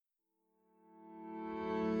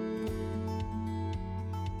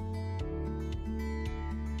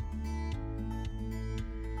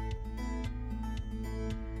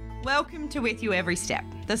Welcome to With You Every Step,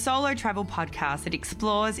 the solo travel podcast that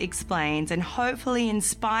explores, explains, and hopefully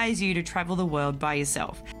inspires you to travel the world by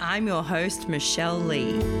yourself. I'm your host, Michelle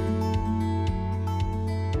Lee.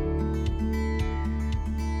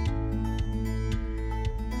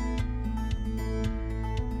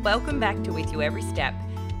 Welcome back to With You Every Step.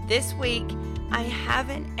 This week, I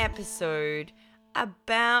have an episode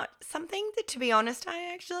about something that, to be honest,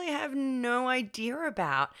 I actually have no idea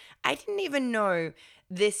about. I didn't even know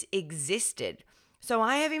this existed. So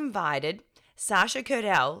I have invited Sasha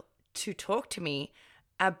Curdell to talk to me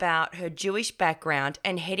about her Jewish background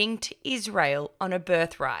and heading to Israel on a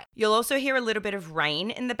birthright. You'll also hear a little bit of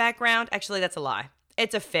rain in the background. Actually, that's a lie.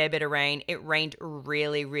 It's a fair bit of rain. It rained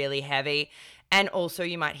really, really heavy. And also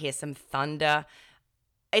you might hear some thunder.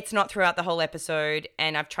 It's not throughout the whole episode,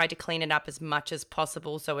 and I've tried to clean it up as much as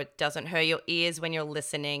possible so it doesn't hurt your ears when you're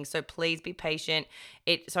listening. So please be patient.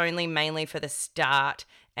 It's only mainly for the start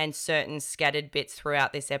and certain scattered bits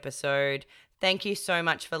throughout this episode. Thank you so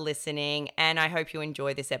much for listening, and I hope you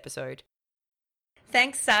enjoy this episode.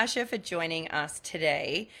 Thanks, Sasha, for joining us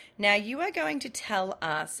today. Now, you are going to tell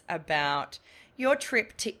us about your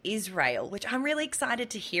trip to Israel, which I'm really excited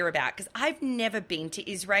to hear about because I've never been to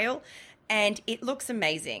Israel. And it looks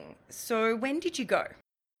amazing. So when did you go?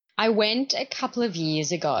 I went a couple of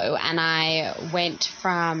years ago, and I went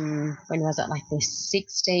from, when was it, like the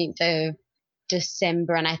 16th of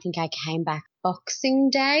December, and I think I came back Boxing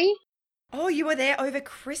Day. Oh, you were there over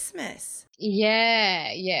Christmas. Yeah.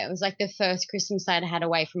 It was like the first Christmas I'd had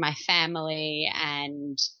away from my family,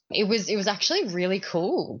 and it was actually really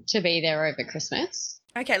cool to be there over Christmas.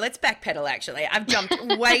 Okay, let's backpedal actually. I've jumped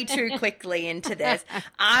way too quickly into this.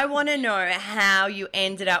 I want to know how you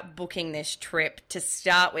ended up booking this trip to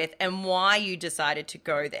start with and why you decided to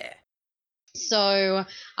go there. So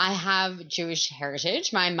I have Jewish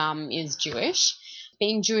heritage. My mum is Jewish.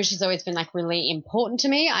 Being Jewish has always been like really important to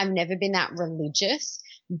me. I've never been that religious,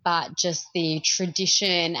 but just the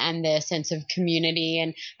tradition and the sense of community,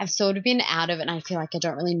 and I've sort of been out of it, and I feel like I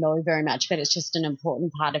don't really know very much, but it's just an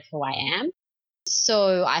important part of who I am.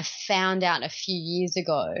 So I found out a few years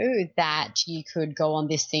ago that you could go on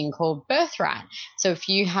this thing called Birthright. So if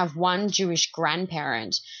you have one Jewish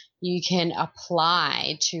grandparent, you can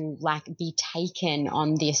apply to like be taken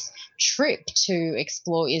on this trip to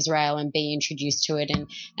explore Israel and be introduced to it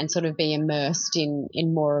and sort of be immersed in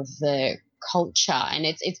more of the culture. And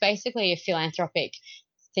it's basically a philanthropic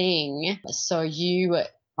thing. So you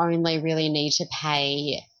only really need to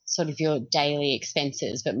pay sort of your daily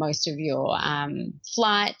expenses, but most of your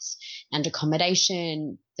flights and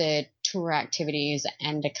accommodation, the tour activities,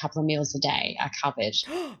 and a couple of meals a day are covered.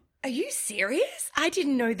 Are you serious? I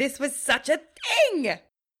didn't know this was such a thing.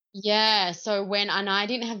 Yeah, so and I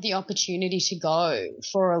didn't have the opportunity to go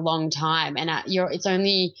for a long time, and it's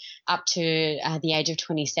only up to the age of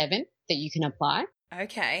 27 that you can apply.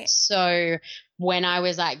 Okay. So when I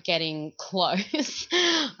was like getting close,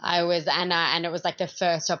 and it was like the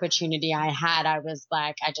first opportunity I had, I was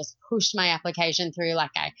like, I just pushed my application through.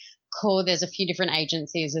 Like I called, there's a few different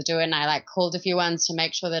agencies that do it, and I like called a few ones to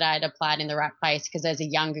make sure that I had applied in the right place because there's a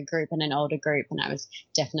younger group and an older group, and I was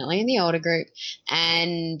definitely in the older group.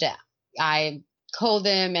 And I called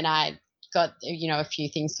them and I got, a few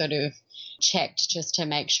things sort of checked just to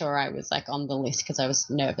make sure I was like on the list because I was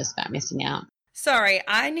nervous about missing out. Sorry,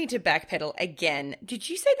 I need to backpedal again. Did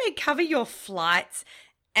you say they cover your flights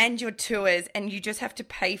and your tours and you just have to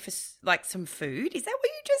pay for like some food? Is that what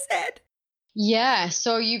you just said? Yeah,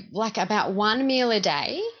 so you like about one meal a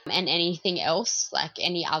day, and anything else, like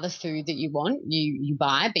any other food that you want, you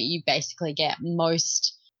buy, but you basically get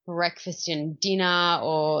most breakfast and dinner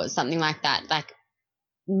or something like that. Like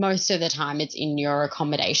most of the time it's in your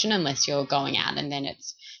accommodation unless you're going out, and then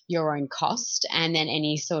it's your own cost, and then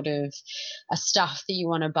any sort of stuff that you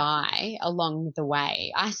want to buy along the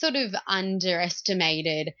way. I sort of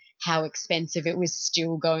underestimated how expensive it was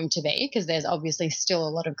still going to be because there's obviously still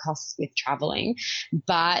a lot of costs with traveling,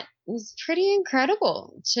 but it was pretty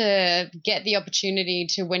incredible to get the opportunity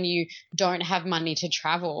to, when you don't have money to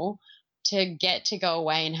travel, to get to go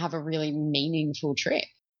away and have a really meaningful trip.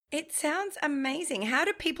 It sounds amazing. How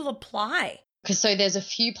do people apply? So there's a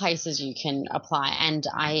few places you can apply, and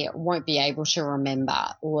I won't be able to remember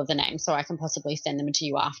all of the names, so I can possibly send them to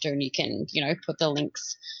you after, and you can, put the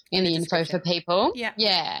links in the info for people.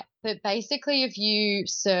 Yeah. But basically if you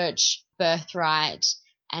search Birthright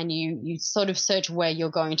and you sort of search where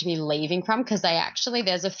you're going to be leaving from, because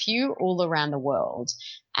there's a few all around the world,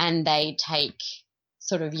 and they take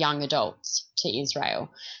sort of young adults to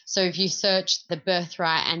Israel. So if you search the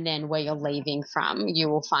Birthright and then where you're leaving from, you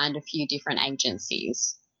will find a few different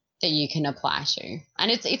agencies that you can apply to.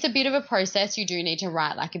 And it's a bit of a process. You do need to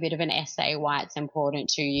write like a bit of an essay why it's important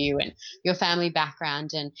to you and your family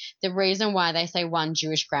background. And the reason why they say one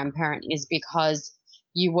Jewish grandparent is because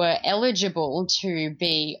you were eligible to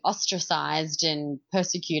be ostracized and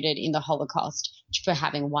persecuted in the Holocaust for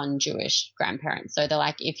having one Jewish grandparent. So they're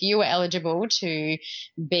like, if you were eligible to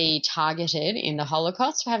be targeted in the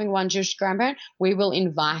Holocaust for having one Jewish grandparent, we will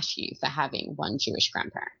invite you for having one Jewish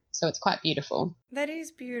grandparent. So it's quite beautiful. That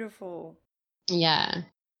is beautiful. Yeah.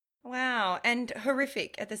 Wow. And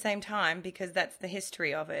horrific at the same time because that's the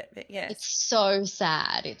history of it. But yes. It's so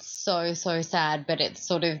sad. It's so, so sad. But it's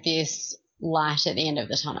sort of this light at the end of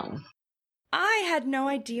the tunnel. I had no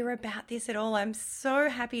idea about this at all. I'm so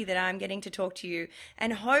happy that I'm getting to talk to you.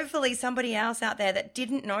 And hopefully somebody else out there that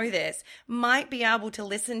didn't know this might be able to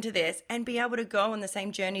listen to this and be able to go on the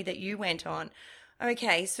same journey that you went on.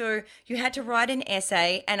 Okay, so you had to write an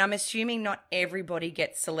essay, and I'm assuming not everybody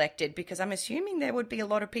gets selected because I'm assuming there would be a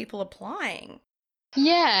lot of people applying.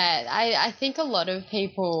 Yeah, I think a lot of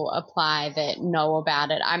people apply that know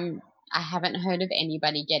about it. I haven't heard of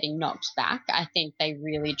anybody getting knocked back. I think they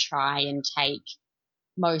really try and take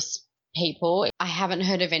most people. I haven't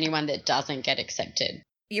heard of anyone that doesn't get accepted.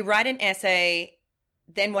 You write an essay,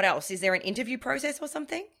 then what else? Is there an interview process or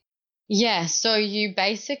something? Yeah, so you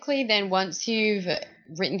basically then once you've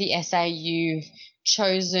written the essay, you've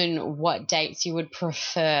chosen what dates you would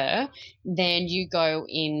prefer, then you go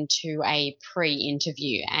into a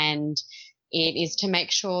pre-interview, and it is to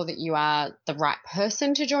make sure that you are the right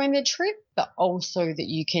person to join the trip, but also that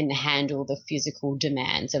you can handle the physical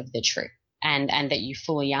demands of the trip and that you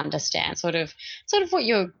fully understand sort of what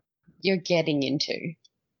you're getting into.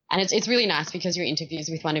 And it's really nice because your interviews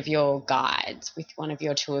with one of your guides, with one of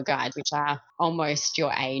your tour guides, which are almost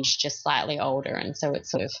your age, just slightly older. And so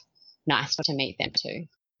it's sort of nice to meet them too.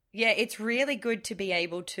 Yeah, it's really good to be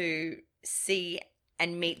able to see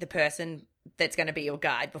and meet the person that's going to be your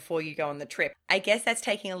guide before you go on the trip. I guess that's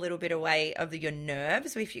taking a little bit away of your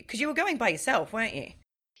nerves with you because you were going by yourself, weren't you?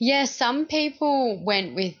 Yeah, some people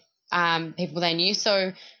went with people they knew.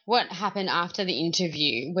 So what happened after the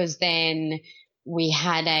interview was then we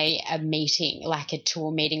had a meeting, like a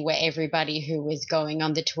tour meeting where everybody who was going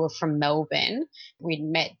on the tour from Melbourne, we'd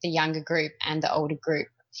met the younger group and the older group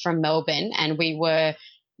from Melbourne, and we were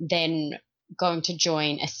then going to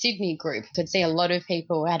join a Sydney group. Could see a lot of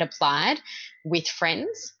people had applied with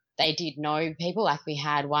friends. They did know people, like we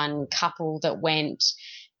had one couple that went,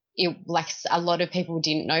 like a lot of people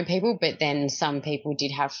didn't know people, but then some people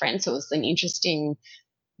did have friends. So it was an interesting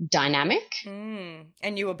dynamic.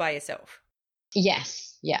 And you were by yourself?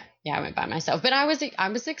 Yes. Yeah, I went by myself. But I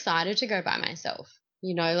was excited to go by myself.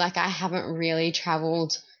 You know, like I haven't really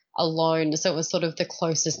traveled alone. So it was sort of the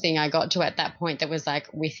closest thing I got to at that point that was like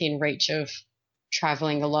within reach of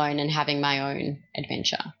traveling alone and having my own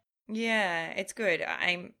adventure. Yeah, it's good.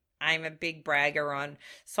 I'm a big bragger on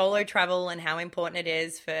solo travel and how important it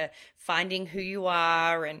is for finding who you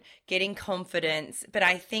are and getting confidence. But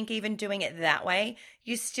I think even doing it that way,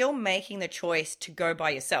 you're still making the choice to go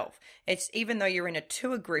by yourself. It's even though you're in a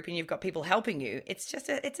tour group and you've got people helping you, it's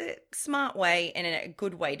a smart way and a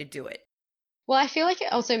good way to do it. Well, I feel like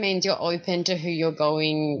it also means you're open to who you're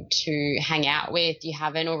going to hang out with. You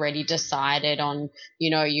haven't already decided on,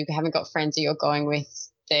 you haven't got friends that you're going with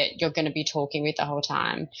that you're going to be talking with the whole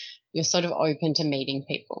time. You're sort of open to meeting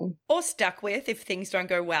people. Or stuck with if things don't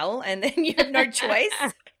go well and then you have no choice.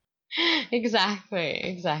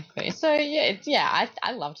 Exactly. So,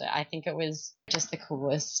 I loved it. I think it was just the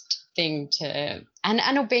coolest thing to –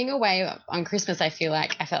 and being away on Christmas, I felt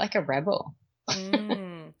like a rebel.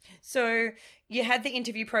 So you had the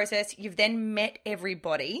interview process, you've then met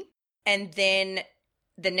everybody, and then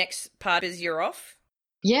the next part is you're off?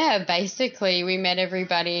 Yeah, basically we met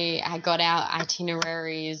everybody. I got our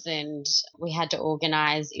itineraries and we had to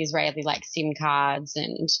organize Israeli like SIM cards,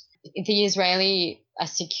 and the Israeli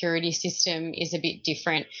security system is a bit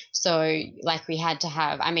different. So like we had to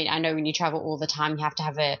have, I know when you travel all the time, you have to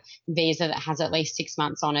have a visa that has at least 6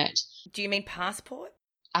 months on it. Do you mean passport?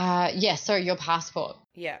 So your passport.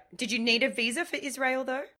 Yeah. Did you need a visa for Israel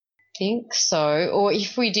though? I think so. Or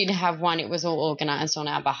if we did have one, it was all organized on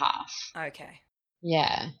our behalf. Okay.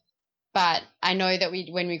 Yeah. But I know that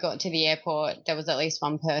when we got to the airport, there was at least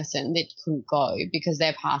one person that couldn't go because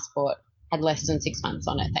their passport had less than 6 months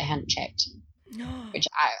on it. They hadn't checked. No. Which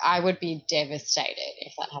I would be devastated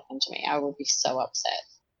if that happened to me. I would be so upset.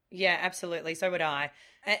 Yeah, absolutely. So would I.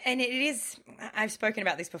 And it is, I've spoken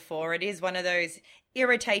about this before, it is one of those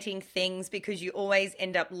irritating things because you always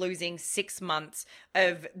end up losing 6 months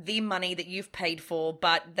of the money that you've paid for.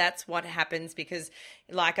 But that's what happens because,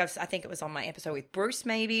 like I think it was on my episode with Bruce,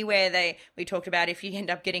 maybe, where we talked about if you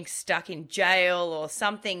end up getting stuck in jail or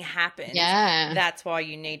something happens, Yeah. that's why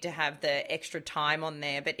you need to have the extra time on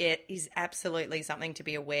there. But it is absolutely something to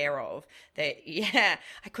be aware of. That, yeah,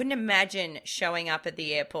 I couldn't imagine showing up at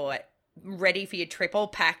the airport ready for your trip, all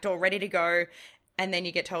packed, all ready to go, and then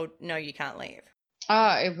you get told, no, you can't leave.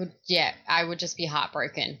 Oh, it would, yeah, I would just be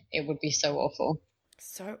heartbroken. It would be so awful.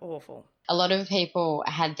 So awful. A lot of people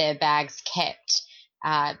had their bags kept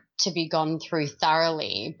to be gone through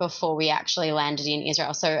thoroughly before we actually landed in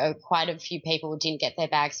Israel. So quite a few people didn't get their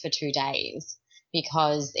bags for 2 days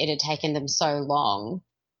because it had taken them so long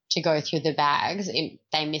to go through the bags.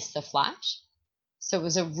 They missed the flight. So it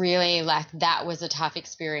was that was a tough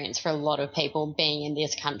experience for a lot of people being in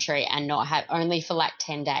this country and only for like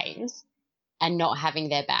 10 days and not having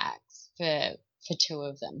their bags for 2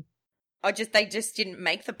 of them. Oh, they just didn't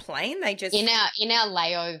make the plane? They just... In our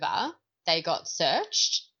layover, they got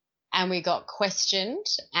searched and we got questioned,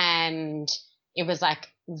 and it was like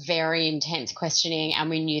very intense questioning, and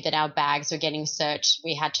we knew that our bags were getting searched.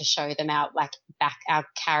 We had to show them our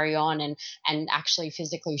carry-on and actually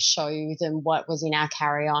physically show them what was in our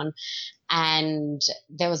carry-on. And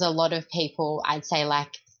there was a lot of people, I'd say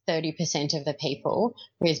like 30% of the people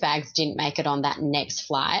whose bags didn't make it on that next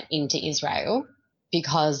flight into Israel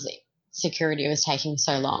because security was taking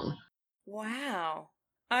so long. Wow.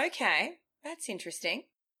 Okay. That's interesting.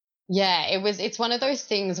 Yeah, it's one of those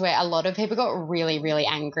things where a lot of people got really, really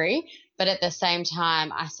angry, but at the same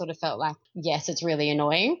time, I sort of felt like, yes, it's really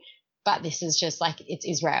annoying, but this is just like, it's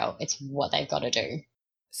Israel. It's what they've got to do.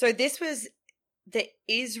 So this was the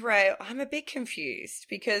Israel... I'm a bit confused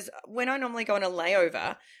because when I normally go on a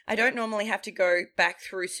layover, I don't normally have to go back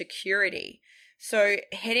through security. So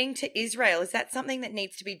heading to Israel, is that something that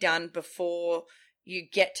needs to be done before you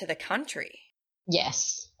get to the country?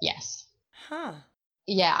 Yes. Huh.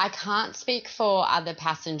 Yeah, I can't speak for other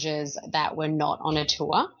passengers that were not on a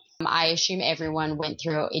tour. I assume everyone went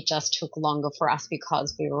through it. It just took longer for us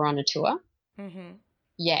because we were on a tour. Mm-hmm.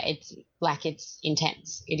 Yeah, it's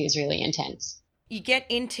intense. It is really intense. You get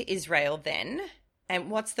into Israel then, and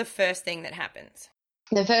what's the first thing that happens?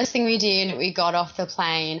 The first thing we did, we got off the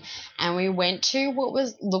plane and we went to what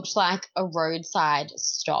looked like a roadside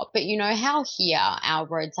stop. But you know how here our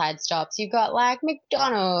roadside stops, you've got like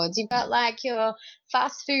McDonald's, you've got like your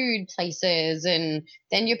fast food places, and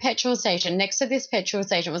then your petrol station. Next to this petrol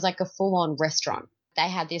station was like a full-on restaurant. They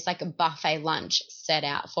had this like a buffet lunch set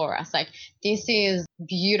out for us. Like, this is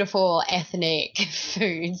beautiful ethnic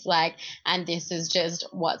foods, like, and this is just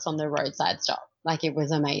what's on the roadside stop. Like, it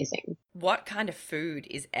was amazing. What kind of food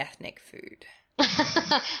is ethnic food?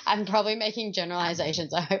 I'm probably making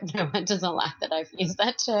generalizations. I hope no one doesn't like that I've used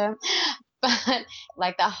that term. But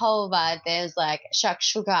like the whole vibe, there's like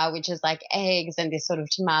shakshuka, which is like eggs and this sort of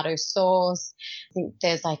tomato sauce. I think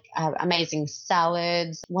there's like amazing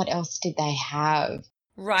salads. What else did they have?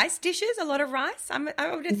 Rice dishes? A lot of rice?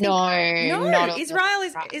 I would think. No. Israel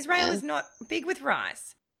is not big with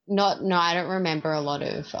rice. No, I don't remember a lot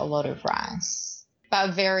of rice,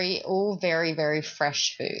 but all very, very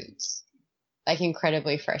fresh foods, like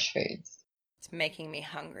incredibly fresh foods. It's making me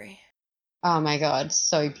hungry. Oh my God,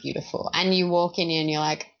 so beautiful. And you walk in and you're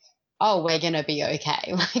like, oh, we're going to be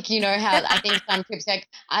okay. Like, you know how I think some trips like,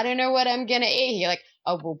 I don't know what I'm going to eat. You're like,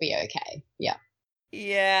 oh, we'll be okay. Yeah.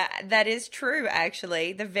 Yeah, that is true,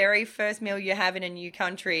 actually. The very first meal you have in a new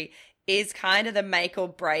country is kind of the make or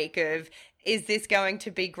break of, is this going to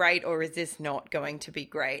be great or is this not going to be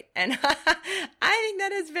great? And I think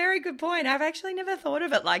that is a very good point. I've actually never thought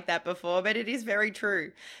of it like that before, but it is very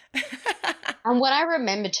true. And what I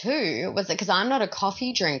remember too was that, because I'm not a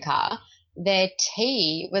coffee drinker, their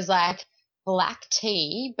tea was like black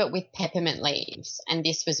tea, but with peppermint leaves. And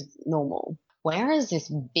this was normal. Where has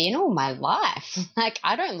this been all my life? Like,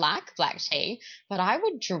 I don't like black tea, but I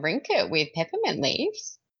would drink it with peppermint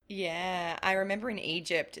leaves. Yeah, I remember in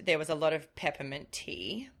Egypt there was a lot of peppermint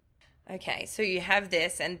tea. Okay, so you have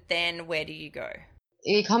this, and then where do you go?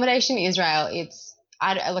 The accommodation in Israel,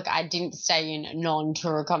 I didn't stay in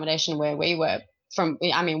non-tour accommodation where we weren't,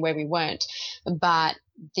 but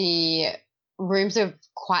the rooms are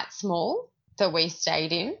quite small that we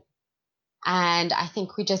stayed in. And I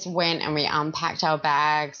think we just went and we unpacked our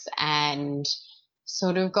bags and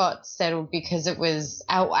sort of got settled, because it was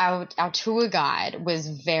our tour guide was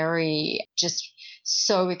very just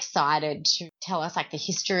so excited to tell us like the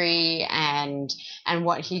history and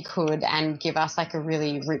what he could and give us like a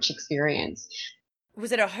really rich experience.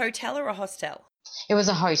 Was it a hotel or a hostel? It was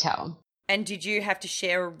a hotel. And did you have to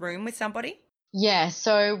share a room with somebody? Yeah,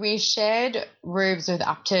 so we shared rooms with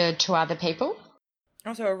up to 2 other people.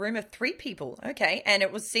 Oh, so a room of 3 people. Okay. And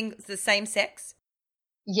it was the same sex?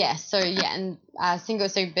 Yeah, so yeah, and single,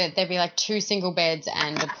 so there'd be like 2 single beds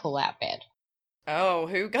and a pull-out bed. Oh,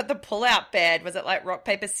 who got the pull-out bed? Was it like rock,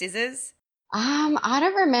 paper, scissors? I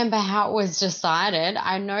don't remember how it was decided.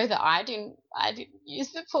 I know that I didn't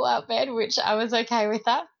use the pull-out bed, which I was okay with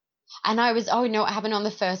that. And oh, you know what happened on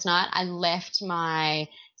the first night? I left my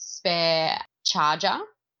spare charger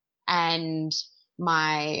and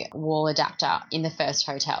my wall adapter in the first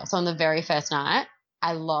hotel. So on the very first night,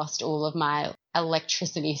 I lost all of my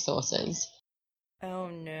electricity sources. Oh,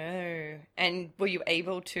 no. And were you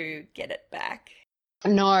able to get it back?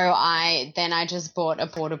 No, I just bought a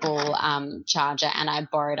portable charger, and I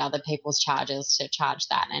borrowed other people's chargers to charge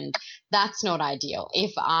that, and that's not ideal.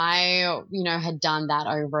 If I, had done that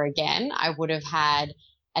over again, I would have had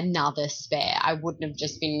another spare. I wouldn't have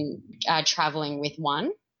just been traveling with one,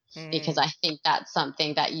 because I think that's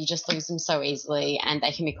something that you just lose them so easily, and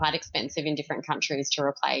they can be quite expensive in different countries to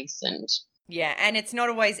replace. And yeah, and it's not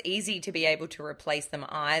always easy to be able to replace them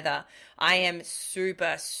either. I am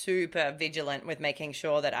super, super vigilant with making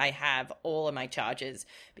sure that I have all of my chargers,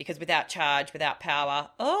 because without charge, without power,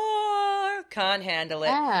 can't handle it.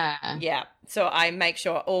 Yeah. So I make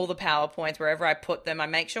sure all the power points, wherever I put them, I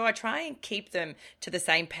make sure I try and keep them to the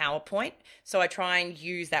same power point. So I try and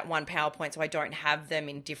use that one power point so I don't have them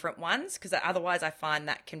in different ones, because otherwise I find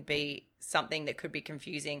that can be something that could be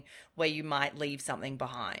confusing, where you might leave something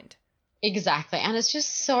behind. Exactly. And it's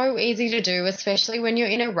just so easy to do, especially when you're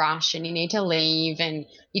in a rush and you need to leave and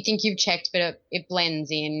you think you've checked, but it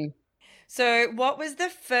blends in. So what was the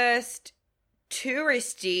first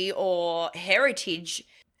touristy or heritage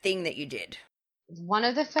thing that you did? One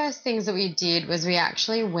of the first things that we did was we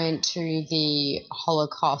actually went to the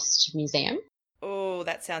Holocaust Museum. Oh,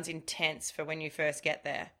 that sounds intense for when you first get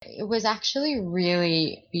there. It was actually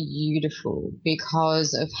really beautiful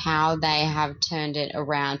because of how they have turned it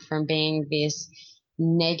around from being this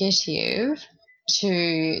negative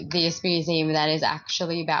to this museum that is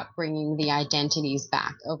actually about bringing the identities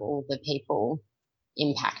back of all the people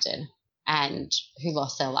impacted and who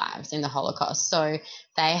lost their lives in the Holocaust. So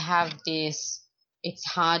they have this, it's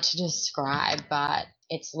hard to describe, but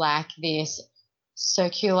it's like this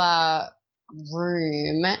circular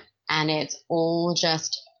room, and it's all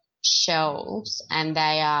just shelves, and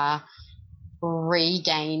they are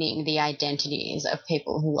regaining the identities of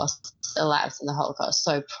people who lost their lives in the Holocaust.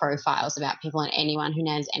 So profiles about people, and anyone who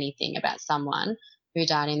knows anything about someone who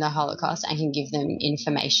died in the Holocaust and can give them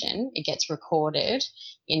information. It gets recorded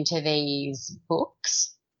into these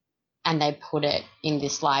books, and they put it in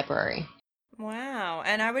this library. Wow.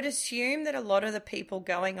 And I would assume that a lot of the people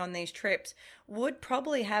going on these trips would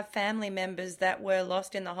probably have family members that were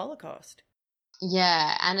lost in the Holocaust.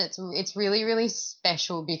 Yeah, and it's really, really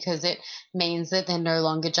special because it means that they're no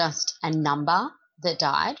longer just a number that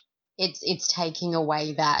died. It's taking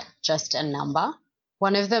away that just a number.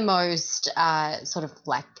 One of the most sort of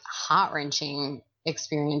like heart-wrenching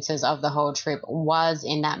experiences of the whole trip was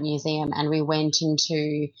in that museum, and we went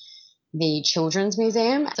into the Children's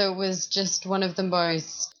Museum. So it was just one of the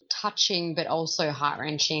most touching but also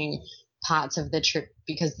heart-wrenching parts of the trip,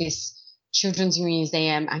 because this Children's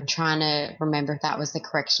Museum, I'm trying to remember if that was the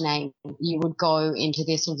correct name, you would go into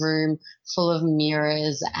this room full of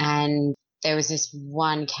mirrors, and there was this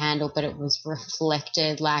one candle, but it was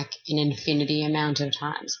reflected like an infinity amount of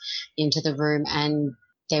times into the room, and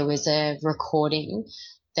there was a recording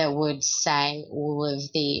that would say all of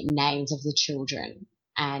the names of the children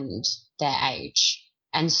and their age.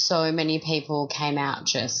 And so many people came out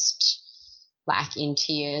just like in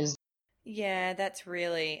tears. Yeah, that's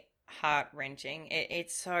really heart-wrenching.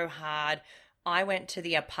 It's so hard. I went to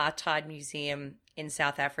the Apartheid Museum in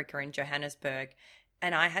South Africa in Johannesburg,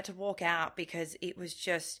 and I had to walk out because it was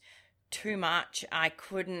just too much. I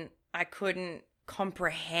couldn't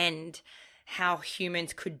comprehend how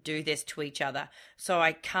humans could do this to each other. So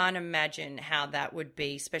I can't imagine how that would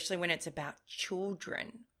be, especially when it's about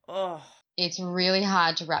children. Oh, it's really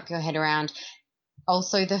hard to wrap your head around.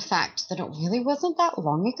 Also, the fact that it really wasn't that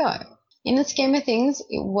long ago. In the scheme of things,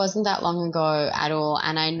 it wasn't that long ago at all.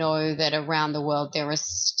 And I know that around the world there are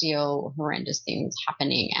still horrendous things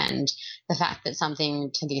happening. And the fact that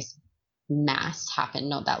something to this mass happened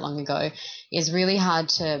not that long ago is really hard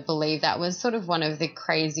to believe. That was sort of one of the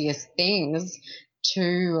craziest things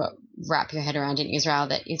to wrap your head around in Israel,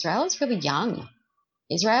 that Israel is really young.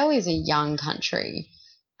 Israel is a young country,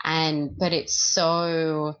 but it's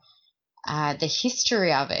so the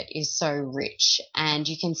history of it is so rich, and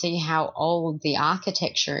you can see how old the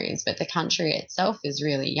architecture is, but the country itself is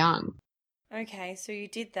really young. Okay, so you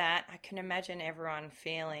did that. I can imagine everyone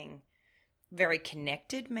feeling very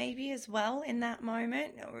connected, maybe as well, in that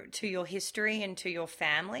moment to your history and to your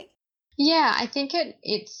family. Yeah, I think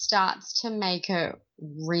it starts to make it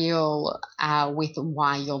real with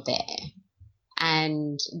why you're there.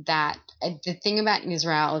 And that the thing about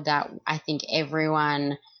Israel that I think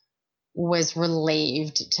everyone was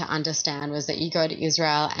relieved to understand was that you go to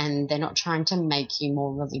Israel and they're not trying to make you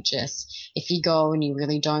more religious. If you go and you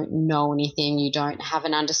really don't know anything, you don't have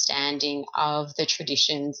an understanding of the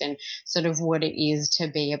traditions and sort of what it is to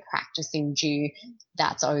be a practicing Jew,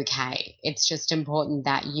 that's okay. It's just important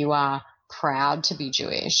that you are proud to be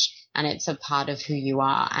Jewish and it's a part of who you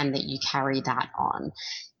are and that you carry that on.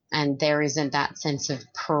 And there isn't that sense of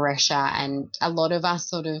pressure. And a lot of us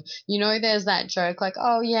sort of, there's that joke like,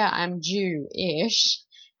 oh, yeah, I'm Jew-ish.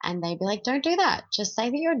 And they'd be like, don't do that. Just say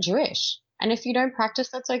that you're Jewish. And if you don't practice,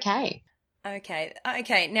 that's okay.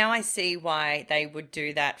 Okay. Now I see why they would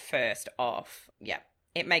do that first off. Yeah,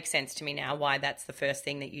 it makes sense to me now why that's the first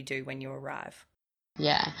thing that you do when you arrive.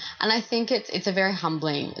 Yeah. And I think it's a very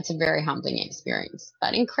humbling experience,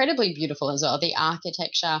 but incredibly beautiful as well. The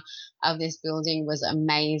architecture of this building was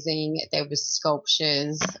amazing. There was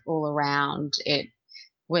sculptures all around. It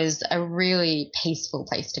was a really peaceful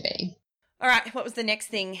place to be. All right. What was the next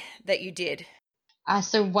thing that you did?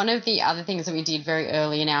 So one of the other things that we did very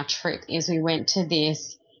early in our trip is we went to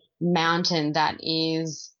this mountain that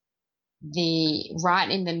is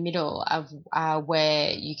right in the middle of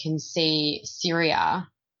where you can see Syria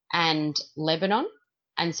and Lebanon.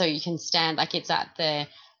 And so you can stand, like it's at the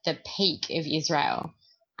peak of Israel.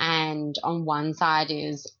 And on one side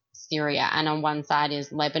is Syria and on one side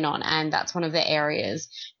is Lebanon. And that's one of the areas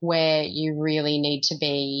where you really need to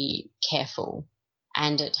be careful.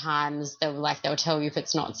 And at times they'll tell you if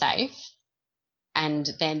it's not safe. And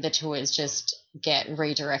then the tours just get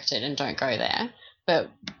redirected and don't go there.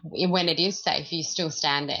 But when it is safe, you still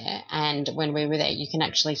stand there. And when we were there, you can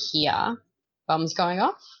actually hear bombs going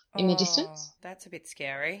off in the distance. That's a bit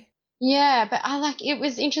scary. Yeah, but it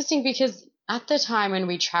was interesting because at the time when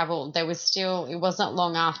we traveled, it wasn't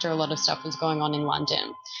long after a lot of stuff was going on in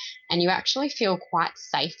London. And you actually feel quite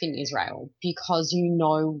safe in Israel because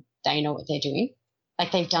they know what they're doing.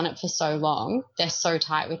 Like they've done it for so long. They're so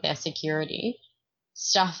tight with their security.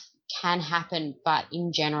 Stuff can happen, but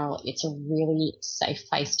in general, it's a really safe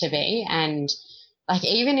place to be. And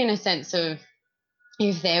even in a sense of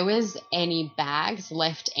if there was any bags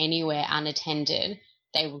left anywhere unattended,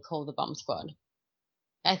 they would call the bomb squad.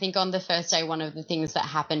 I think on the first day, one of the things that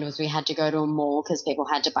happened was we had to go to a mall because people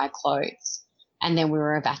had to buy clothes, and then we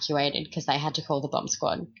were evacuated because they had to call the bomb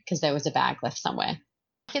squad because there was a bag left somewhere.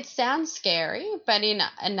 It sounds scary, but in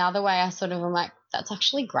another way, I sort of am like, that's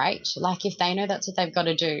actually great. Like if they know that's what they've got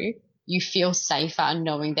to do, you feel safer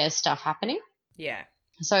knowing there's stuff happening. Yeah.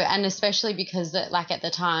 So, and especially because at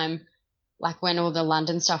the time, when all the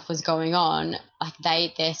London stuff was going on,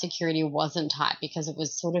 their security wasn't tight because it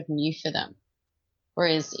was sort of new for them.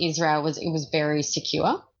 Whereas Israel was very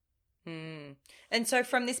secure. Mm. And so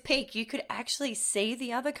from this peak, you could actually see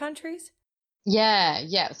the other countries?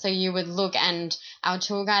 Yeah. So you would look, and our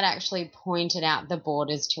tour guide actually pointed out the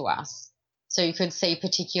borders to us. So you could see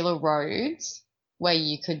particular roads where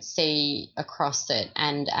you could see across it,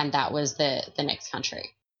 and that was the next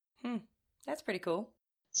country. That's pretty cool.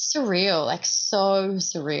 Surreal, so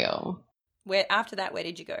surreal. After that, where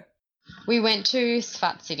did you go? We went to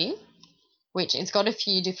Sfat City, which it's got a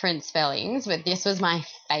few different spellings, but this was my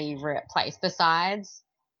favorite place. Besides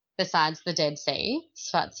the Dead Sea,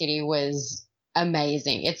 Sfat City was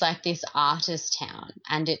amazing. It's like this artist town,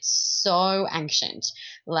 and it's so ancient.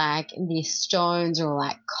 The stones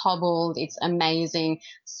are cobbled. It's amazing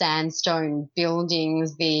sandstone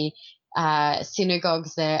buildings. The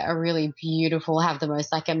synagogues there are really beautiful, have the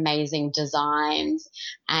most amazing designs,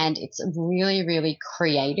 and it's a really, really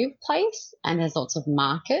creative place, and there's lots of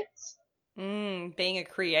markets. Being a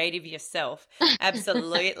creative yourself.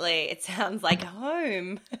 Absolutely. It sounds like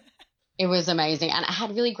home. It was amazing, and I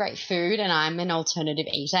had really great food, and I'm an alternative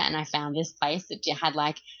eater, and I found this place that had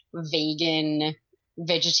vegan,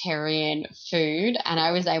 vegetarian food, and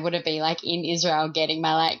I was able to be in Israel getting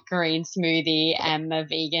my green smoothie and my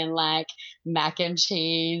vegan mac and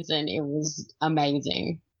cheese, and it was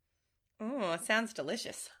amazing. Oh, it sounds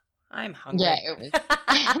delicious. I'm hungry. Yeah, it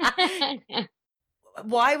was.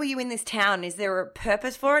 Why were you in this town? Is there a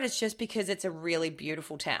purpose for it? It's just because it's a really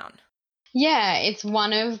beautiful town. Yeah, it's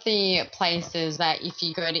one of the places that if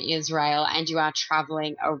you go to Israel and you are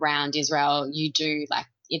traveling around Israel, you do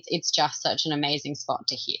it's just such an amazing spot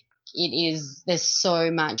to hit. There's so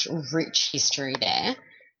much rich history there,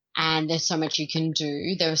 and there's so much you can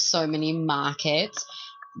do. There are so many markets.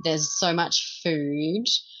 There's so much food,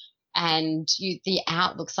 and the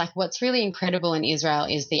outlooks. Like, what's really incredible in Israel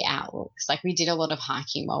is the outlooks. Like, we did a lot of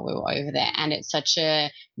hiking while we were over there, and it's such a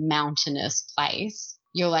mountainous place.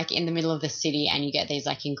 You're like in the middle of the city and you get these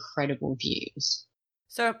like incredible views.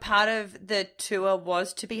 So part of the tour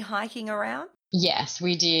was to be hiking around? Yes,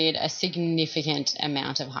 we did a significant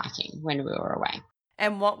amount of hiking when we were away.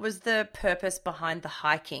 And what was the purpose behind the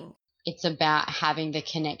hiking? It's about having the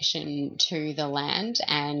connection to the land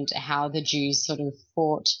and how the Jews sort of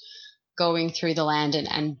fought going through the land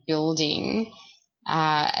and building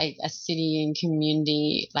a city and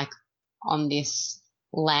community like on this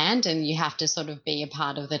land, and you have to sort of be a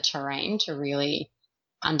part of the terrain to really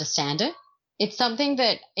understand it. It's something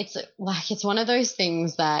that it's one of those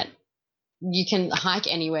things that you can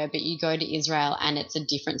hike anywhere, but you go to Israel and it's a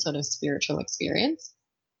different sort of spiritual experience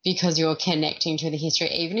because you're connecting to the history,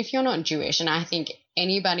 even if you're not Jewish. And I think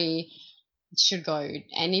anybody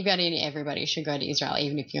and everybody should go to Israel,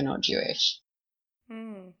 even if you're not Jewish.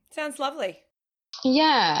 Sounds lovely.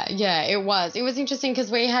 Yeah, it was. It was interesting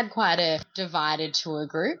because we had quite a divided tour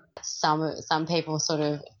group. Some people sort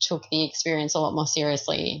of took the experience a lot more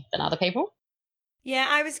seriously than other people. Yeah,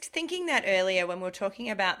 I was thinking that earlier when we were talking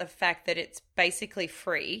about the fact that it's basically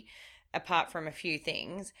free, apart from a few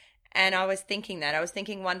things. And I was thinking,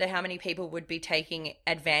 wonder how many people would be taking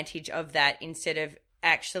advantage of that instead of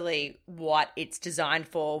actually what it's designed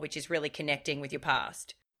for, which is really connecting with your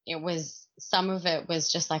past. Some of it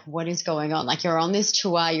was just like, what is going on? Like, you're on this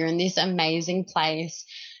tour, you're in this amazing place.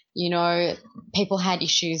 You know, people had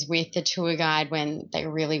issues with the tour guide when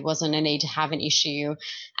there really wasn't a need to have an issue.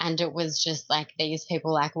 And it was just like these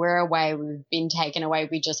people, like, we're away, we've been taken away,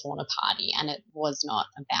 we just want a party. And it was not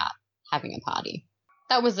about having a party.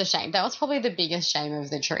 That was a shame. That was probably the biggest shame of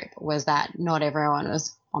the trip, was that not everyone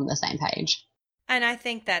was on the same page. And I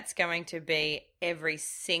think that's going to be every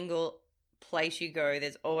single place you go.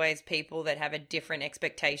 There's always people that have a different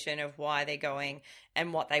expectation of why they're going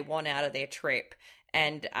and what they want out of their trip.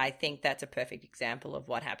 And I think that's a perfect example of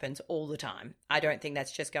what happens all the time. I don't think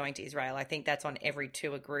that's just going to Israel. I think that's on every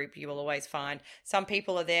tour group. You will always find some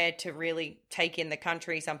people are there to really take in the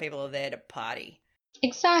country. Some people are there to party.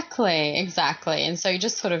 Exactly. And so you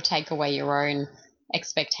just sort of take away your own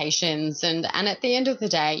expectations. And at the end of the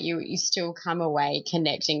day, you still come away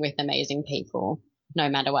connecting with amazing people, no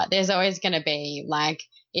matter what. There's always going to be, like,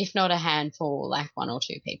 if not a handful, like one or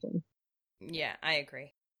two people. Yeah, I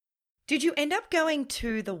agree. Did you end up going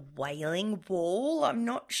to the Wailing Wall? I'm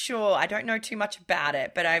not sure. I don't know too much about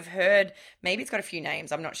it, but I've heard maybe it's got a few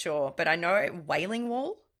names. I'm not sure, but I know Wailing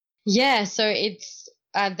Wall. Yeah, so it's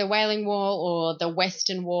the Wailing Wall or the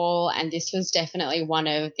Western Wall, and this was definitely one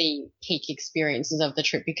of the peak experiences of the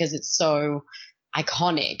trip because it's so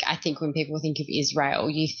iconic. I think when people think of Israel,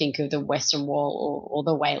 you think of the Western Wall or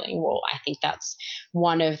the Wailing Wall. I think that's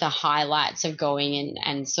one of the highlights of going in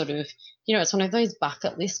and sort of, you know, it's one of those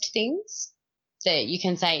bucket list things that you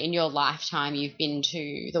can say in your lifetime you've been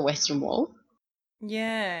to the Western Wall.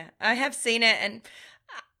 Yeah, I have seen it, and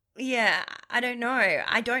yeah, I don't know.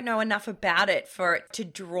 I don't know enough about it for it to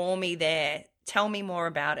draw me there. Tell me more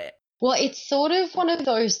about it. Well, it's sort of one of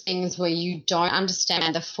those things where you don't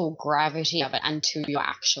understand the full gravity of it until you're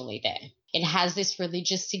actually there. It has this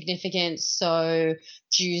religious significance, so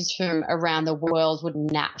Jews from around the world would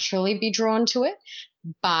naturally be drawn to it.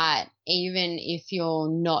 But even if you're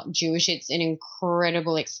not Jewish, it's an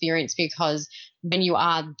incredible experience because when you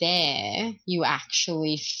are there, you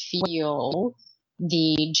actually feel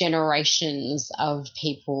the generations of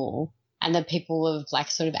people and the people of like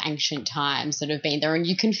sort of ancient times that have been there, and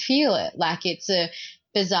you can feel it. Like, it's a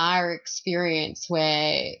bizarre experience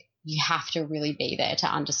where you have to really be there to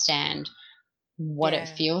understand what it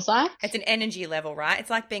feels like. It's an energy level, right?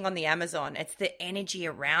 It's like being on the Amazon. It's the energy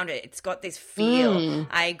around it. It's got this feel.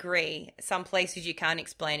 I agree. Some places you can't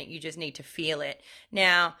explain it. You just need to feel it.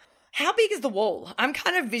 Now, how big is the wall? I'm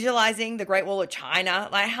kind of visualizing the Great Wall of China.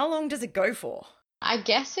 Like, how long does it go for? I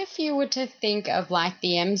guess if you were to think of like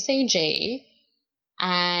the MCG,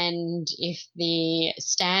 and if the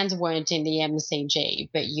stands weren't in the MCG,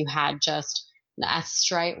 but you had just a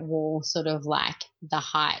straight wall, sort of like the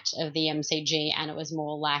height of the MCG, and it was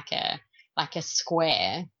more like a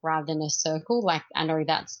square rather than a circle. Like, I know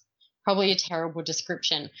that's probably a terrible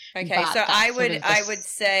description. Okay, so I would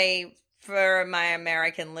say, for my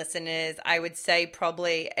American listeners, I would say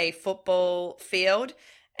probably a football field.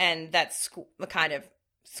 And that's kind of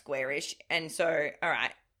squarish. And so, all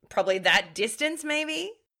right, probably that distance maybe?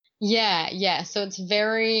 Yeah, yeah. So it's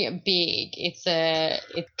very big.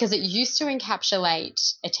 Because it used to encapsulate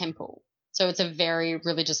a temple. So it's a very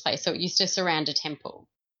religious place. So it used to surround a temple.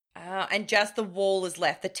 And just the wall is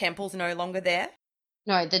left. The temple's no longer there.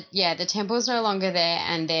 No, the temple's no longer there,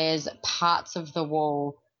 and there's parts of the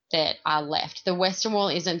wall that are left. The Western Wall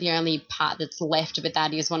isn't the only part that's left, but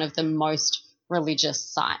that is one of the most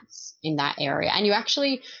religious sites in that area. And you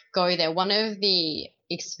actually go there. One of the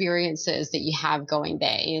experiences that you have going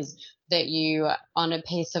there is that you, on a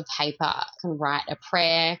piece of paper, can write a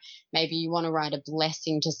prayer. Maybe you want to write a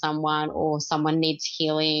blessing to someone, or someone needs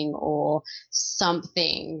healing, or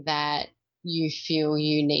something that you feel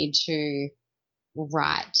you need to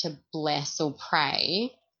right to bless or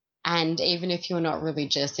pray. And even if you're not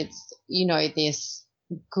religious, it's, this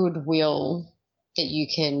goodwill that you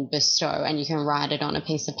can bestow, and you can write it on a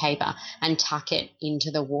piece of paper and tuck it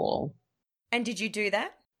into the wall. And did you do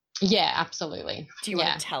that? Yeah, absolutely. Do you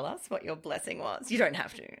want to tell us what your blessing was? You don't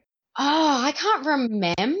have to. Oh, I can't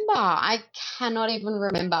remember. I cannot even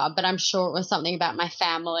remember, but I'm sure it was something about my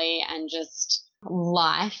family and just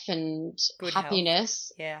life and Good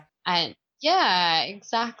happiness. Health. Yeah. And yeah,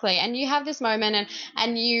 exactly. And you have this moment,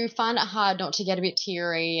 and you find it hard not to get a bit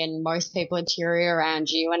teary, and most people are teary around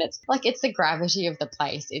you, and it's the gravity of the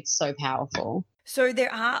place. It's so powerful. So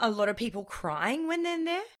there are a lot of people crying when they're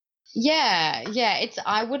there? Yeah.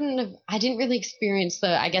 I didn't really experience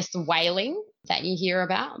the wailing that you hear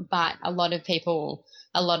about, but a lot of people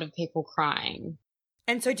crying.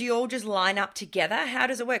 And so do you all just line up together? How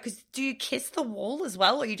does it work? Because do you kiss the wall as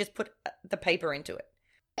well, or you just put the paper into it?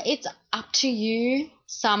 It's up to you.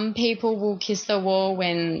 Some people will kiss the wall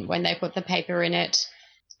when they put the paper in it.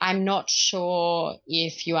 I'm not sure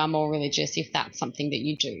if you are more religious, if that's something that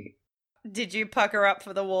you do. Did you pucker up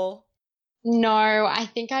for the wall? No, I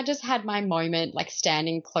think I just had my moment,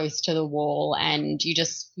 standing close to the wall, and you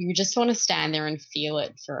just want to stand there and feel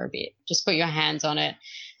it for a bit. Just put your hands on it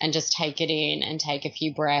and just take it in and take a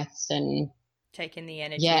few breaths and take in the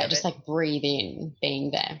energy. Yeah, just breathe in being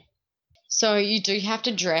there. So you do have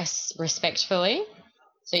to dress respectfully.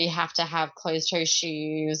 So you have to have closed-toe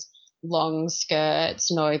shoes, long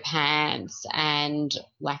skirts, no pants, and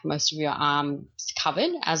most of your arms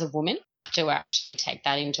covered as a woman. To actually take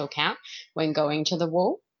that into account when going to the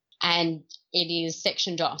wall. And it is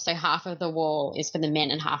sectioned off. So half of the wall is for the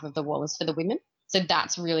men and half of the wall is for the women. So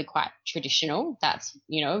that's really quite traditional. That's,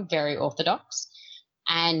 very orthodox.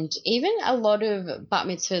 And even a lot of bat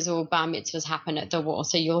mitzvahs or bar mitzvahs happen at the wall.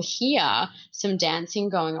 So you'll hear some dancing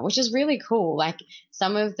going on, which is really cool.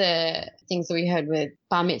 Some of the things that we heard with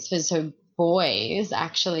bar mitzvahs, so boys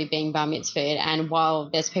actually being bar mitzvahed, and while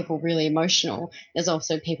there's people really emotional, there's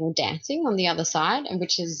also people dancing on the other side, and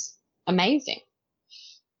which is amazing.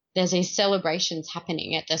 There's these celebrations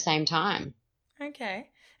happening at the same time. Okay.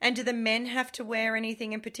 And do the men have to wear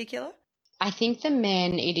anything in particular? I think the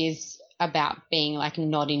men, it is about being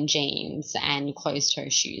not in jeans and closed-toe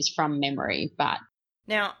shoes from memory, but...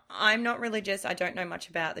 Now, I'm not religious. I don't know much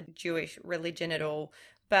about the Jewish religion at all,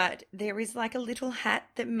 but there is a little hat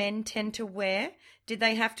that men tend to wear. Did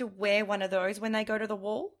they have to wear one of those when they go to the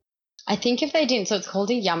wall? I think if they didn't, so it's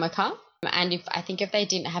called a yarmulke, and if they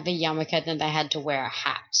didn't have a yarmulke, then they had to wear a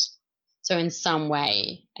hat. So in some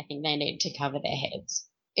way, I think they need to cover their heads.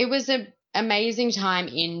 It was an amazing time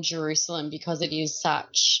in Jerusalem because it is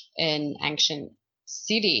such an ancient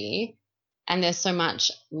city, and there's so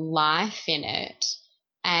much life in it,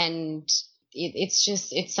 and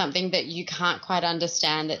it's something that you can't quite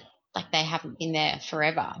understand, that they haven't been there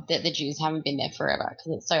forever, that the Jews haven't been there forever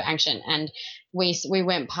because it's so ancient. And we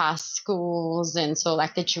went past schools and saw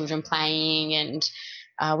the children playing,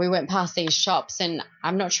 and we went past these shops, and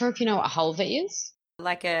I'm not sure if you know what halva is.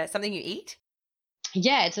 Something you eat?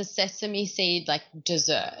 Yeah, it's a sesame seed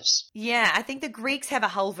dessert. Yeah, I think the Greeks have a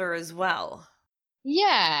halva as well.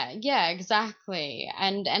 Yeah, exactly.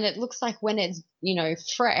 And it looks like when it's,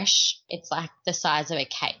 fresh, it's the size of a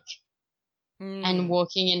cake. And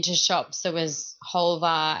walking into shops, there was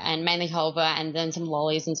halva, and mainly halva, and then some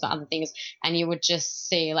lollies and some other things, and you would just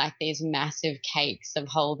see these massive cakes of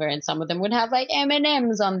halva, and some of them would have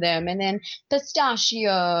M&Ms on them, and then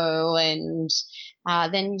pistachio, and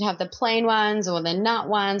then you'd have the plain ones or the nut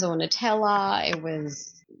ones or Nutella. It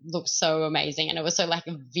looked so amazing, and it was so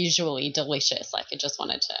visually delicious. I just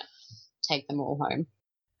wanted to take them all home.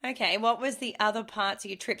 Okay, what was the other parts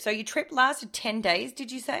of your trip? So your trip lasted 10 days,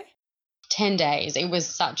 did you say? 10 days. It was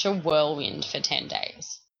such a whirlwind for 10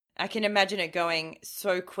 days. I can imagine it going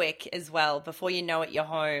so quick as well. Before you know it, you're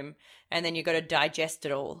home, and then you've got to digest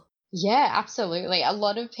it all. Yeah, absolutely. A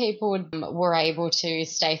lot of people were able to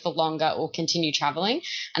stay for longer or continue traveling.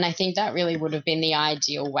 And I think that really would have been the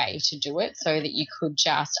ideal way to do it so that you could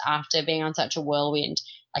just, after being on such a whirlwind,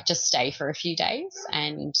 like just stay for a few days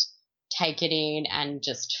and take it in and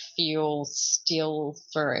just feel still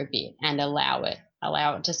for a bit and allow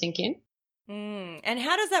it to sink in. And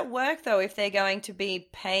how does that work though if they're going to be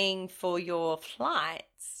paying for your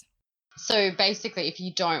flights? So basically, if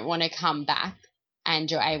you don't want to come back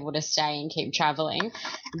and you're able to stay and keep traveling,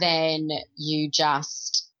 then you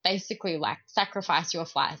just basically like sacrifice your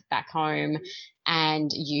flight back home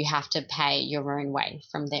and you have to pay your own way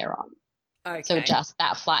from there on. So Okay. just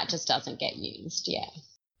that flight just doesn't get used. Yeah.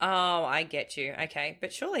 Oh, I get you. Okay.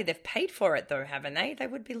 But surely they've paid for it though, haven't they? They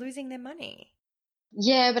would be losing their money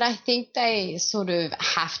Yeah, but I think they sort of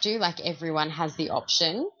have to, like everyone has the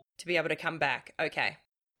option. to be able to come back. Okay.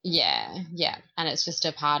 Yeah, yeah. And it's just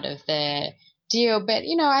a part of the deal. But,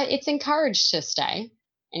 it's encouraged to stay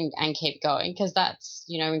and keep going because that's,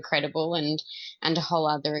 incredible and a whole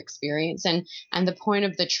other experience. And the point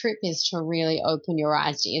of the trip is to really open your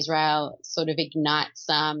eyes to Israel, sort of ignite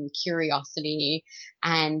some curiosity.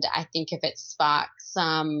 And I think if it sparks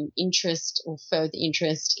some interest or further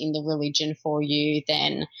interest in the religion for you,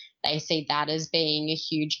 then they see that as being a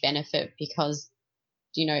huge benefit because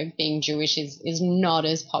being Jewish is not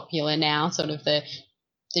as popular now. Sort of the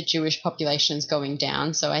Jewish population is going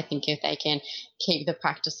down. So I think if they can keep the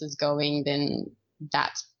practices going, then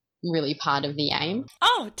that's really part of the aim.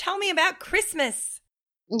 Oh, tell me about Christmas.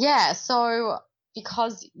 Yeah. So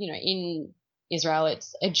because, in Israel,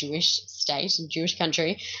 it's a Jewish state, a Jewish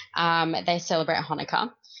country, they celebrate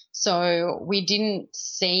Hanukkah. So we didn't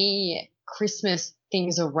see Christmas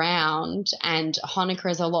things around, and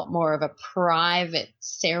Hanukkah is a lot more of a private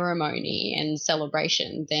ceremony and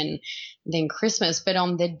celebration than Christmas. But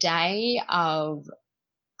on the day of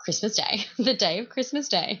Christmas Day, the day of Christmas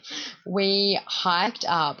Day, we hiked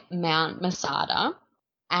up Mount Masada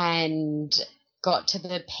and got to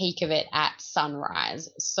the peak of it at sunrise.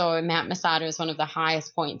 So Mount Masada is one of the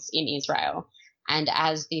highest points in Israel. And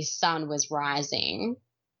as the sun was rising,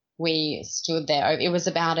 we stood there. It was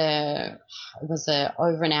a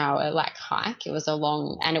over an hour like hike. It was a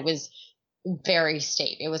long, and it was very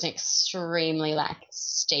steep. It was an extremely like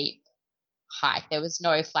steep hike. There was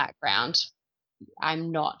no flat ground.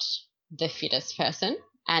 I'm not the fittest person,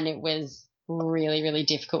 and it was really, really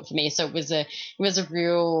difficult for me. So it was a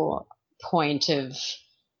real point of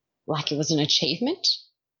like it was an achievement.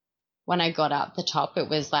 When I got up the top, it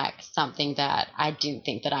was like something that I didn't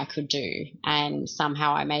think that I could do. And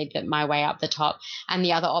somehow I made my way up the top. And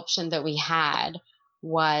the other option that we had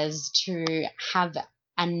was to have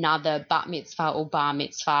another bat mitzvah or bar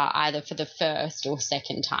mitzvah either for the first or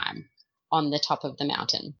second time on the top of the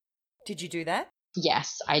mountain. Did you do that?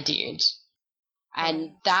 Yes, I did.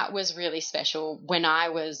 And that was really special. When I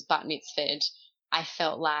was bat mitzvahed, I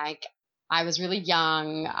felt like I was really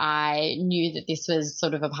young. I knew that this was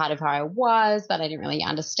sort of a part of who I was, but I didn't really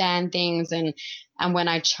understand things. And when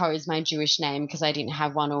I chose my Jewish name, because I didn't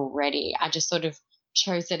have one already, I just sort of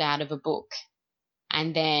chose it out of a book.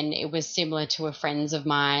 And then it was similar to a friend's of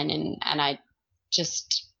mine, and I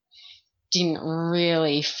just didn't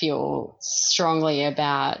really feel strongly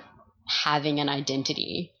about having an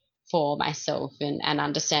identity for myself and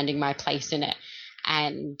understanding my place in it.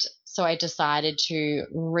 And so I decided to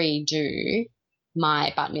redo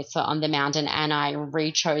my bat mitzvah on the mountain, and I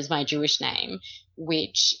re-chose my Jewish name,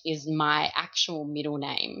 which is my actual middle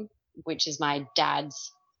name, which is my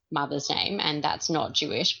dad's mother's name, and that's not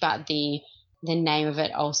Jewish, but the name of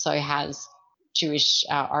it also has Jewish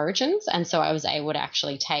origins. And so I was able to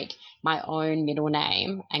actually take my own middle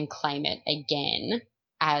name and claim it again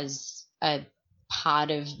as a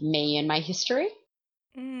part of me and my history.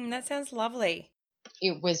 That sounds lovely.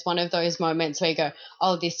 It was one of those moments where you go,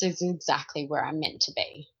 oh, this is exactly where I'm meant to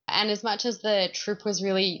be. And as much as the trip was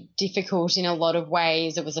really difficult in a lot of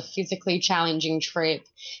ways, it was a physically challenging trip.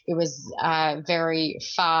 It was very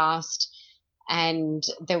fast, and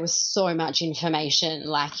there was so much information.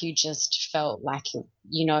 Like you just felt like,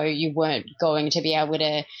 you weren't going to be able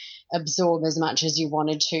to absorb as much as you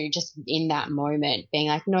wanted to just in that moment, being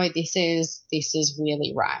like, no, this is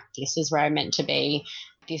really right. This is where I'm meant to be.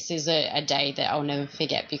 This is a day that I'll never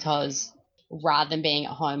forget, because rather than being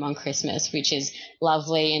at home on Christmas, which is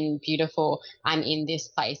lovely and beautiful, I'm in this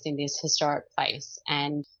place, in this historic place,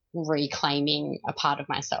 and reclaiming a part of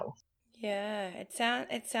myself. Yeah,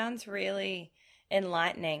 it sounds really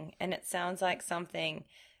enlightening, and it sounds like something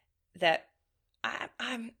that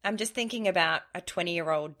I'm just thinking about a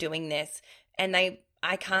 20-year-old doing this, and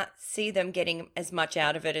I can't see them getting as much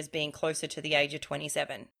out of it as being closer to the age of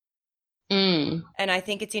 27. Mm. And I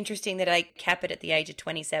think it's interesting that I cap it at the age of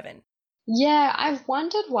 27. Yeah, I've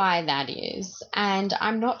wondered why that is. And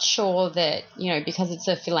I'm not sure that, because it's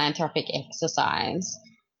a philanthropic exercise,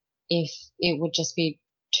 if it would just be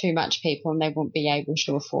too much people and they wouldn't be able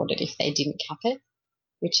to afford it if they didn't cap it,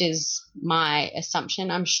 which is my assumption.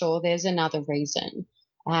 I'm sure there's another reason.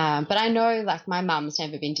 But I know, like, my mum's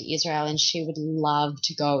never been to Israel and she would love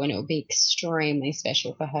to go and it would be extremely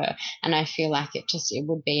special for her. And I feel like it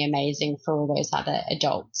would be amazing for all those other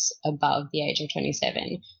adults above the age of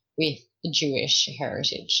 27 with Jewish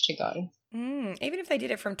heritage to go. Even if they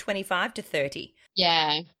did it from 25 to 30.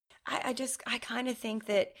 Yeah. I kind of think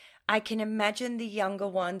that I can imagine the younger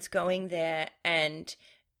ones going there and,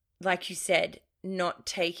 like you said, not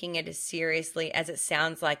taking it as seriously as it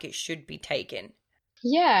sounds like it should be taken.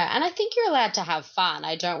 Yeah, and I think you're allowed to have fun.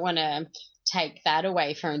 I don't want to take that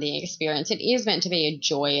away from the experience. It is meant to be a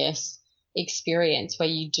joyous experience where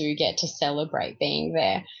you do get to celebrate being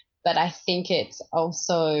there. But I think it's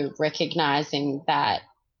also recognizing that,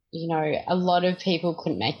 a lot of people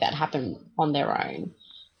couldn't make that happen on their own.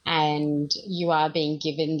 And you are being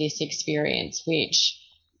given this experience, which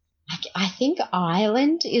I think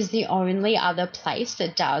Ireland is the only other place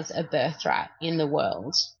that does a birthright in the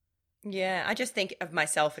world. Yeah, I just think of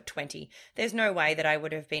myself at 20. There's no way that I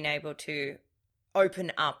would have been able to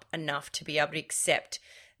open up enough to be able to accept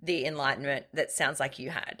the enlightenment that sounds like you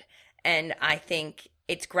had. And I think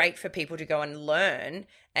it's great for people to go and learn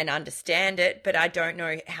and understand it, but I don't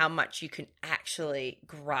know how much you can actually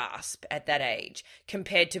grasp at that age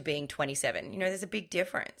compared to being 27. There's a big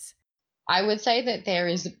difference. I would say that there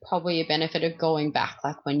is probably a benefit of going back,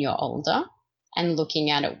 like, when you're older and looking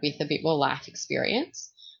at it with a bit more life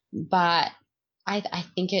experience. But I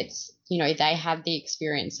think it's, they have the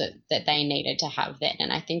experience that they needed to have then.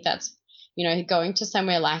 And I think that's, going to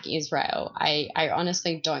somewhere like Israel, I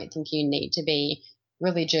honestly don't think you need to be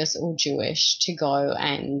religious or Jewish to go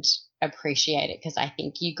and appreciate it, because I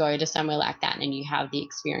think you go to somewhere like that and you have the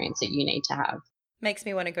experience that you need to have. Makes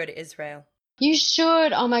me want to go to Israel. You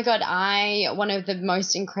should. Oh my God. One of the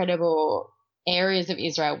most incredible areas of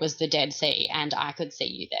Israel was the Dead Sea, and I could see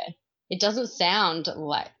you there. It doesn't sound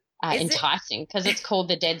like enticing because it's called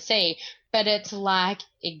the Dead Sea, but it's like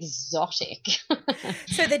exotic.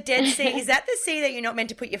 So the Dead Sea, is that the sea that you're not meant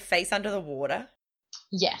to put your face under the water?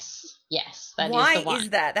 Yes. That Why is the one. is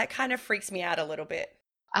that? That kind of freaks me out a little bit.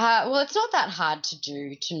 Well, it's not that hard to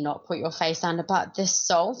do, to not put your face under, but the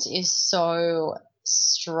salt is so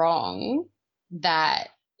strong that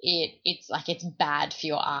it's bad for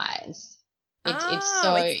your eyes. It's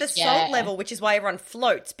the salt level, which is why everyone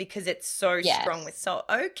floats, because it's so strong with salt.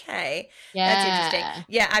 Okay. Yeah. That's interesting.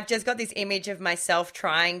 Yeah, I've just got this image of myself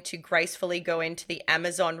trying to gracefully go into the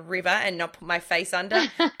Amazon River and not put my face under,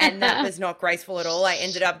 and that was not graceful at all. I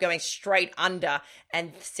ended up going straight under,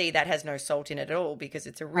 and see, that has no salt in it at all because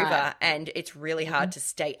it's a river and it's really hard to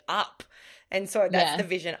stay up. And so that's the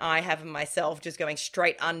vision I have of myself, just going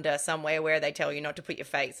straight under somewhere where they tell you not to put your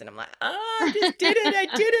face. And I'm like, I just did it. I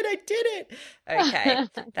did it. Okay.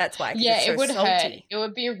 That's why. Yeah, it would salty. hurt. It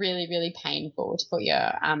would be really, really painful to put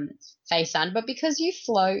your face under. But because you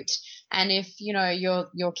float, and if,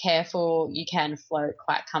 you're careful, you can float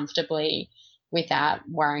quite comfortably without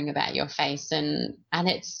worrying about your face. And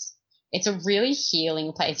it's a really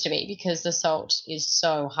healing place to be because the salt is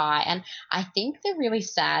so high. And I think the really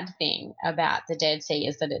sad thing about the Dead Sea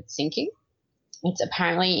is that it's sinking. It's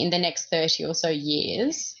apparently in the next 30 or so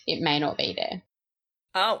years, it may not be there.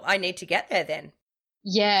 Oh, I need to get there then.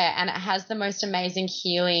 Yeah, and it has the most amazing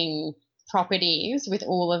healing properties with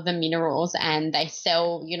all of the minerals, and they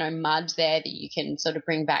sell, mud there that you can sort of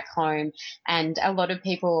bring back home. And a lot of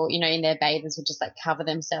people, in their bathers would just like cover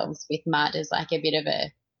themselves with mud as like a bit of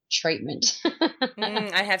a treatment.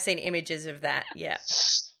 I have seen images of that. Yeah.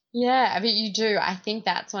 Yeah, but you do. I think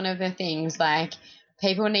that's one of the things, like,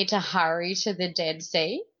 people need to hurry to the Dead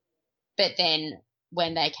Sea, but then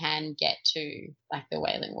when they can get to like the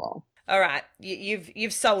Wailing Wall. All right.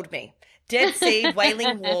 You've sold me. Dead Sea,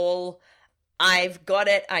 Wailing Wall. I've got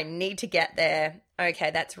it. I need to get there.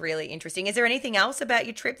 Okay, that's really interesting. Is there anything else about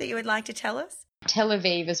your trip that you would like to tell us? Tel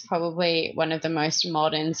Aviv is probably one of the most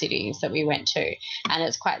modern cities that we went to, and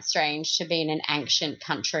it's quite strange to be in an ancient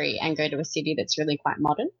country and go to a city that's really quite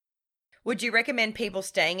modern. Would you recommend people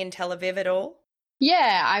staying in Tel Aviv at all?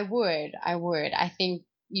 Yeah, I would. I think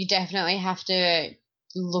you definitely have to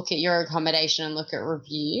look at your accommodation and look at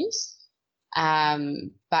reviews.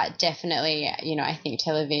 But definitely, I think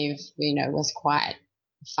Tel Aviv, was quite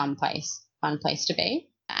a fun place to be.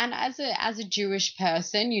 And as a Jewish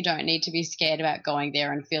person, you don't need to be scared about going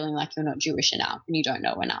there and feeling like you're not Jewish enough and you don't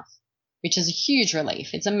know enough. which is a huge relief.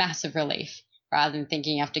 It's a massive relief rather than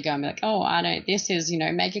thinking you have to go and be like, oh, I don't, this is,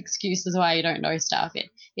 make excuses why you don't know stuff.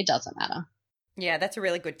 It doesn't matter. Yeah, that's a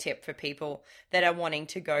really good tip for people that are wanting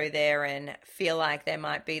to go there and feel like there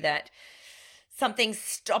might be that something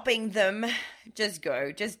stopping them. Just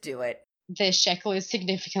go, just do it. The shekel is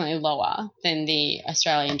significantly lower than the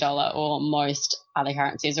Australian dollar or most other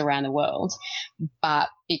currencies around the world. But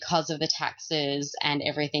because of the taxes and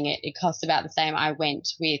everything, it costs about the same. I went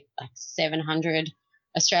with like 700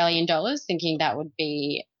 Australian dollars, thinking that would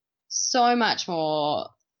be so much more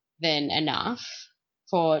than enough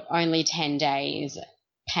for only 10 days,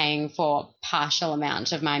 paying for partial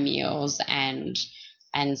amount of my meals and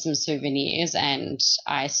some souvenirs. And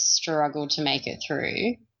I struggled to make it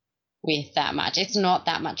through with that much. It's not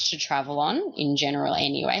that much to travel on in general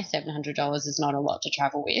anyway. $700 is not a lot to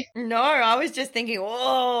travel with. No, I was just thinking,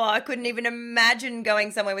 oh, I couldn't even imagine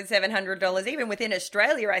going somewhere with $700. Even within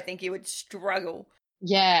Australia, I think you would struggle.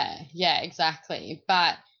 Yeah, exactly.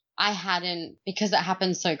 But I hadn't, because it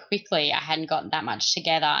happened so quickly, I hadn't gotten that much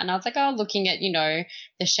together. And I was like, looking at,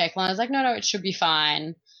 the shekel, and I was like, no, it should be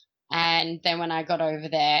fine. And then when I got over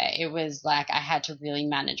there, it was like I had to really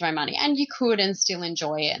manage my money, and you could and still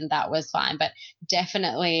enjoy it, and that was fine. But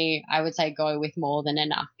definitely I would say go with more than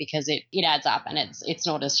enough, because it adds up, and it's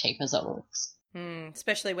not as cheap as it looks.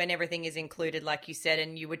 Especially when everything is included, like you said,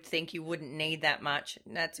 and you would think you wouldn't need that much.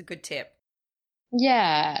 That's a good tip.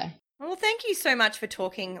 Yeah. Well, thank you so much for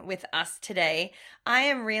talking with us today. I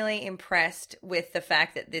am really impressed with the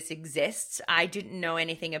fact that this exists. I didn't know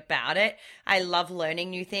anything about it. I love learning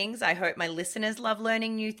new things. I hope my listeners love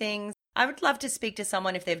learning new things. I would love to speak to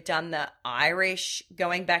someone if they've done the Irish,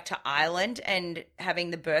 going back to Ireland and having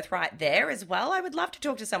the birthright there as well. I would love to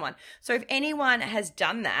talk to someone. So if anyone has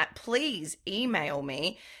done that, please email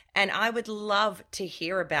me. And I would love to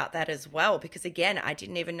hear about that as well, because again, I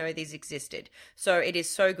didn't even know these existed. So it is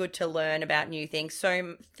so good to learn about new things.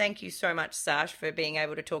 So thank you so much, Sash, for being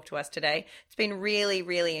able to talk to us today. It's been really,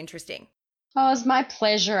 really interesting. Oh, it was my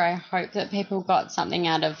pleasure. I hope that people got something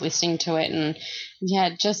out of listening to it, and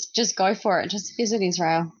just go for it. Just visit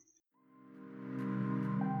Israel.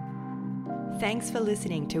 Thanks for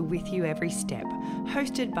listening to With You Every Step,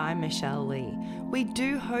 hosted by Michelle Lee. We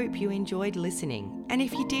do hope you enjoyed listening, and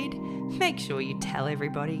if you did, make sure you tell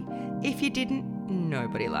everybody. If you didn't,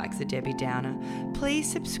 nobody likes a Debbie Downer.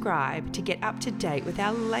 Please subscribe to get up to date with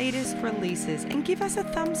our latest releases, and give us a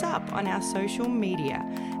thumbs up on our social media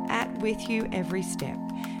at With You Every Step.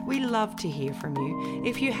 We love to hear from you.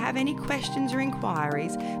 If you have any questions or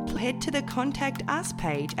inquiries, head to the Contact Us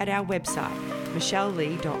page at our website,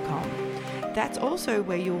 michellelee.com. That's also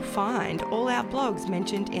where you'll find all our blogs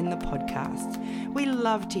mentioned in the podcasts. We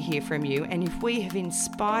love to hear from you, and if we have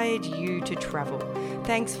inspired you to travel,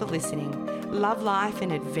 thanks for listening. Love life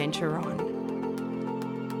and adventure on.